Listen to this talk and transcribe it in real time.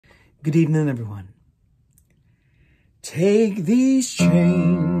Good evening, everyone. Take these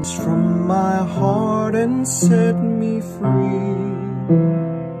chains from my heart and set me free.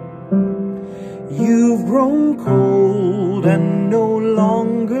 You've grown cold and no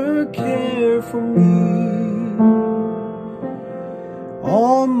longer care for me.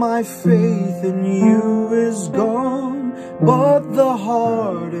 All my faith in you is gone, but the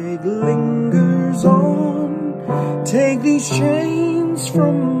heartache lingers on. Take these chains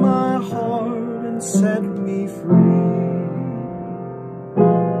from my heart and set me free.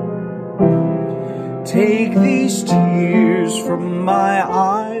 Take these tears from my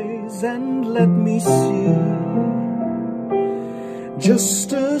eyes and let me see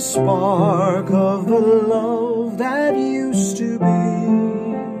just a spark of the love that used to be.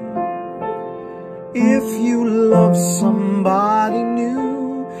 If you love somebody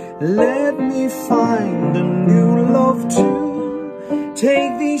new, let me find a new love too.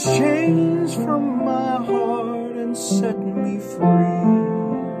 Take these chains from my heart and set me free.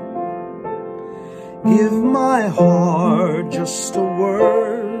 Give my heart just a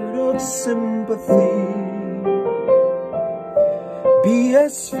word of sympathy. Be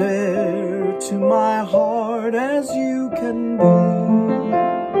as fair to my heart as you can be.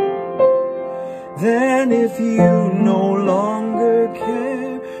 Then if you no longer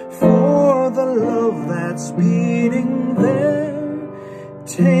care for the love that's beating there,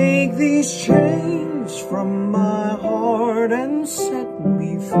 take these chains from my heart and set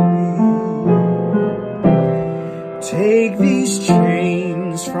me free. Take these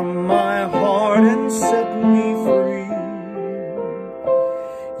chains from my heart and set me free.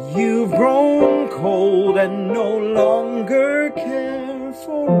 You've grown cold and no longer care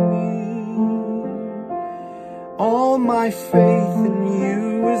for me. All my faith in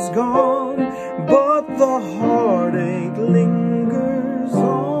you is gone, but the heartache lingers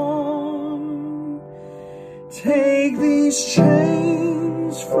on. Take these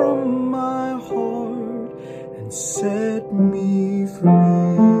chains from my heart and set me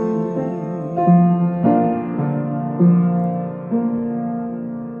free.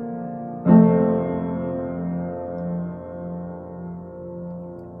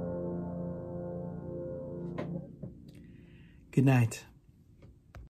 Good night.